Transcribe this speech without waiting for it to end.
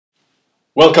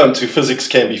Welcome to Physics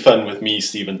Can Be Fun with me,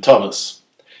 Stephen Thomas.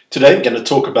 Today I'm going to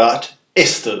talk about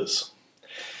esters.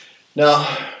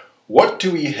 Now, what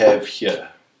do we have here?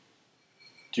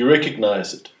 Do you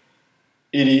recognize it?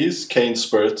 It is cane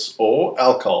spirits or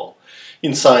alcohol,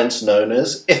 in science known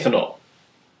as ethanol.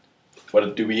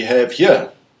 What do we have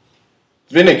here?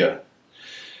 Vinegar,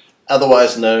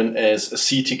 otherwise known as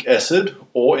acetic acid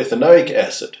or ethanoic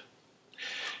acid.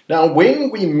 Now,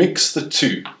 when we mix the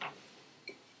two,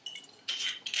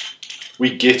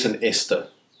 we get an ester.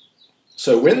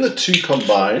 So when the two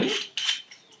combine,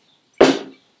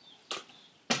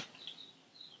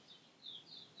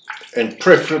 and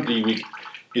preferably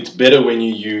it's better when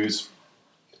you use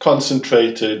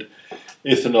concentrated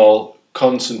ethanol,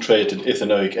 concentrated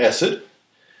ethanoic acid.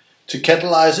 To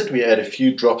catalyze it, we add a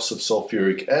few drops of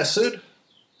sulfuric acid,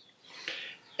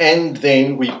 and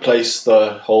then we place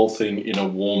the whole thing in a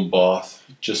warm bath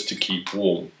just to keep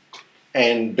warm.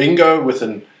 And bingo,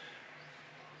 within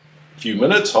few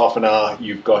minutes, half an hour,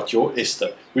 you've got your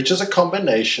ester, which is a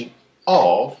combination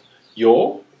of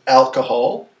your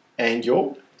alcohol and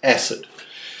your acid.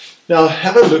 Now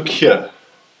have a look here.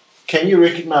 Can you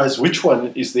recognize which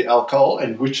one is the alcohol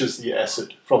and which is the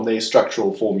acid from their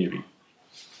structural formulae?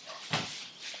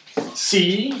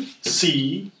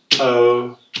 CCOH.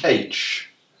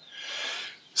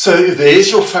 So there's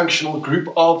your functional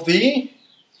group of the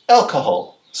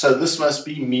alcohol. So this must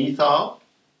be methyl,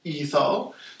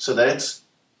 ethyl. So that's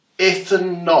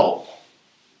ethanol.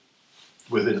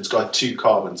 With it, it's got two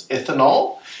carbons,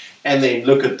 ethanol. And then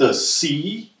look at this,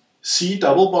 C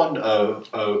double bond O,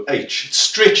 OH. It's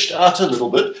stretched out a little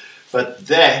bit, but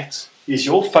that is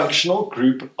your functional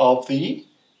group of the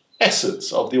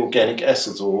acids, of the organic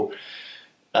acids. So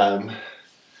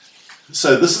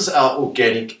this is our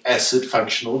organic acid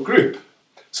functional group.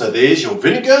 So there's your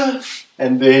vinegar,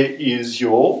 and there is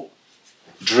your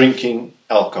drinking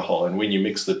alcohol. And when you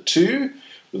mix the two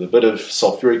with a bit of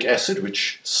sulfuric acid,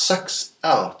 which sucks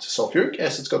out, sulfuric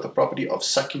acid's got the property of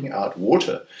sucking out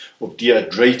water, of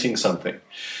dehydrating something.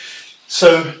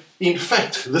 So in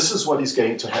fact, this is what is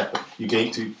going to happen. You're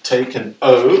going to take an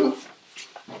O,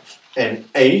 an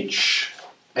H,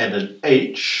 and an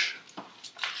H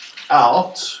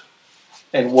out,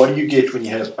 and what do you get when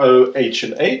you have O, H,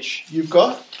 and H? You've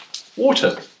got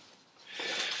water.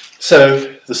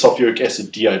 So the sulfuric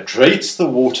acid dehydrates the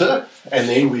water, and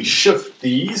then we shift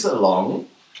these along.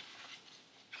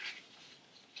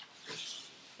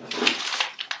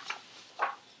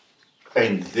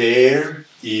 And there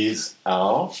is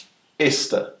our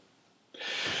ester.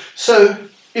 So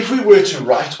if we were to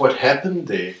write what happened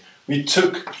there, we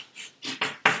took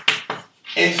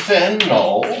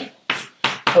ethanol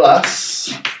plus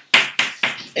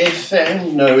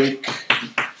ethanoic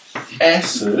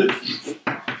acid,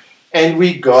 and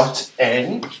we got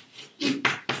an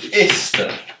ester.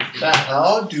 Now,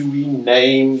 how do we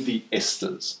name the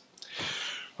esters?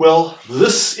 Well,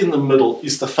 this in the middle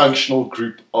is the functional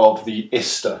group of the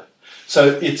ester.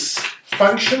 So its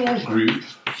functional group,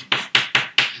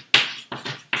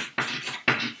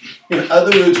 in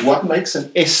other words, what makes an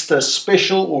ester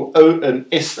special, or an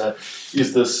ester,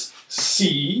 is this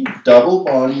C double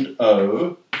bond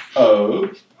O,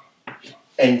 O,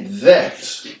 and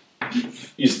that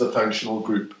is the functional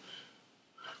group,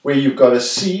 where you've got a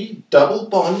C double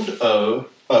bond O,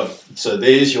 O. So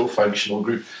there's your functional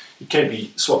group. It can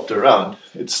be swapped around.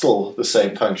 It's still the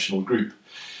same functional group.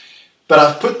 But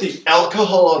I've put the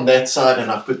alcohol on that side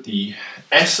and I've put the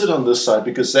acid on this side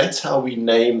because that's how we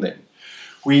name them.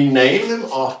 We name them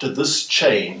after this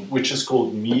chain, which is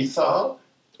called methyl,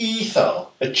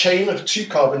 ethyl. A chain of two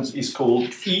carbons is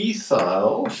called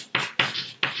ethyl,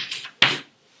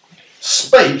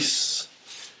 space,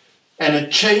 and a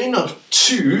chain of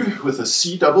two with a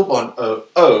C double bond O,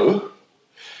 O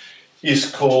is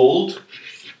called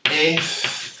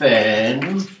ethanoate.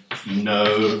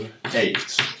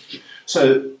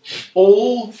 So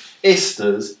all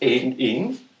esters end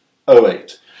in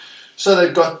O8. So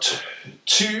they've got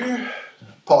two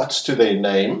parts to their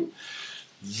name.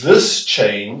 This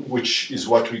chain, which is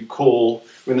what we call,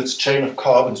 when it's a chain of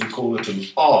carbons, we call it an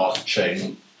R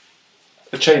chain.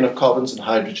 A chain of carbons and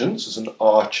hydrogens is an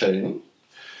R chain,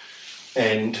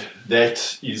 and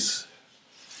that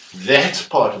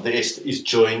part of the ester is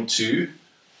joined to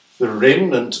the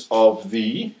remnant of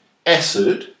the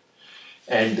acid,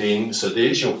 and then, so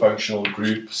there's your functional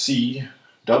group, C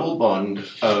double bond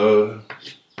O,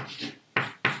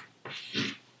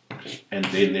 and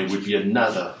then there would be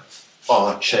another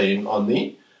R chain on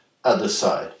the other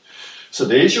side. So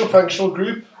there's your functional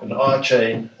group, an R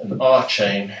chain,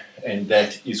 and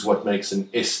that is what makes an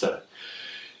ester.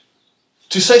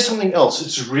 To say something else,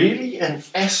 it's really an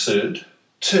acid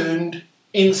turned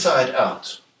inside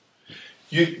out.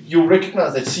 You'll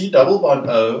recognize that C double bond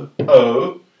O,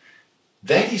 O,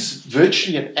 that is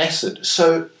virtually an acid.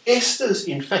 So esters,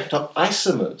 in fact, are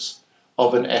isomers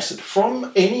of an acid.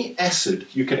 From any acid,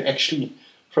 you can actually,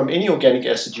 from any organic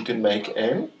acid, you can make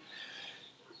an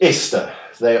ester.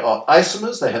 They are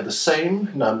isomers. They have the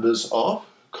same numbers of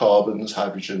carbons,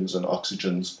 hydrogens, and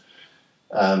oxygens,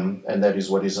 and that is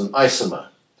what is an isomer.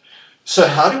 So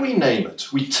how do we name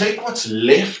it? We take what's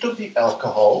left of the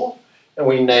alcohol and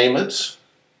we name it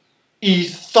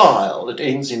ethyl. It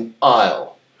ends in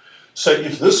 "-ile". So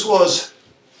if this was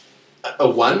a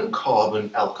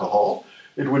one-carbon alcohol,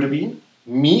 it would have been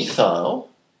methyl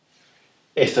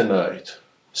ethanoate.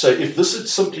 So if this had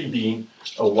simply been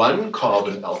a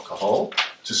one-carbon alcohol,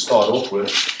 to start off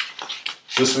with,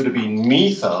 this would have been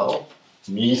methyl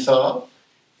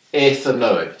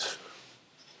ethanoate.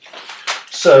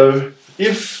 So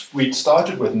if we'd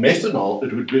started with methanol,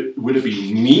 it would have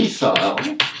been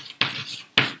methyl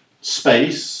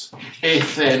space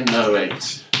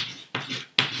ethanoate.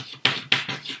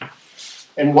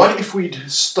 And what if we'd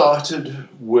started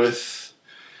with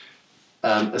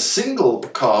a single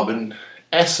carbon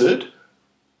acid?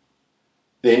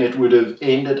 Then it would have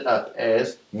ended up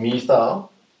as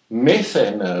methyl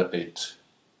methanoate.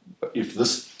 If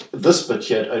this bit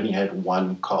here only had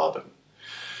one carbon.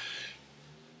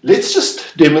 Let's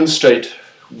just demonstrate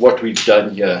what we've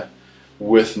done here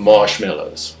with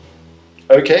marshmallows.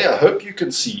 Okay, I hope you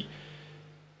can see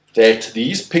that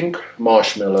these pink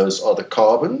marshmallows are the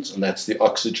carbons, and that's the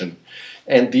oxygen.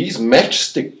 And these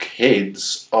matchstick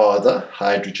heads are the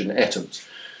hydrogen atoms.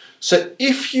 So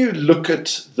if you look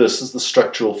at this as the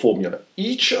structural formula,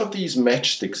 each of these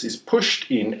matchsticks is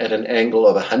pushed in at an angle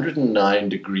of 109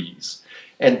 degrees.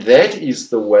 And that is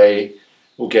the way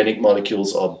organic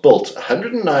molecules are built.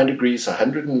 109 degrees,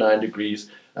 109 degrees,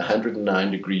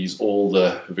 109 degrees, all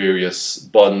the various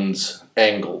bonds,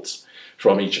 angles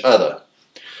from each other.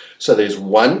 So there's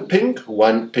one pink,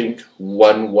 one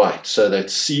white. So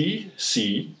that's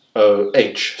CCOH.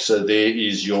 So there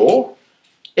is your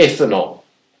ethanol.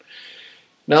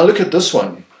 Now look at this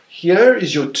one. Here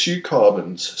is your two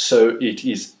carbons. So it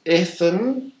is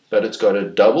ethane, but it's got a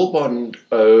double bond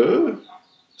O.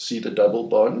 See the double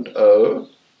bond O,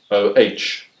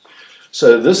 OH.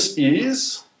 So this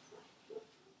is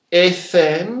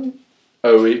ethanoic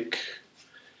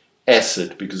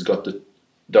acid because it's got the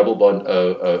double bond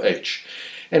O, OH.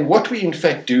 And what we in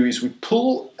fact do is we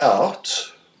pull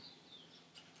out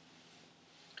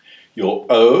your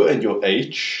O and your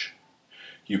H.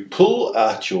 You pull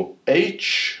out your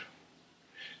H,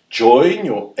 join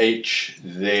your H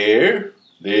there.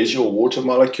 There's your water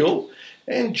molecule.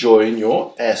 And join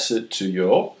your acid to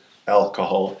your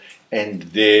alcohol, and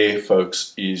there,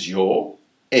 folks, is your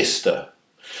ester.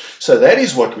 So that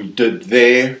is what we did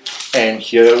there, and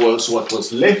here was what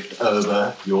was left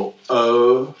over, your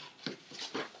O,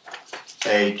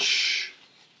 H,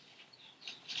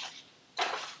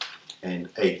 and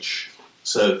H.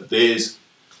 So there's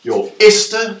your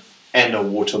ester, and a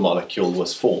water molecule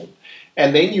was formed.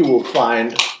 And then you will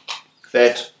find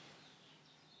that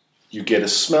you get a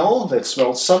smell that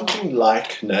smells something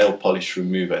like nail polish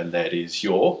remover, and that is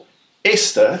your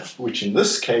ester, which in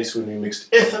this case, when we mixed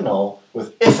ethanol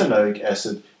with ethanoic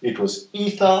acid, it was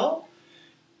ethyl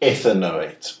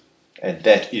ethanoate, and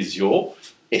that is your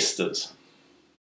esters.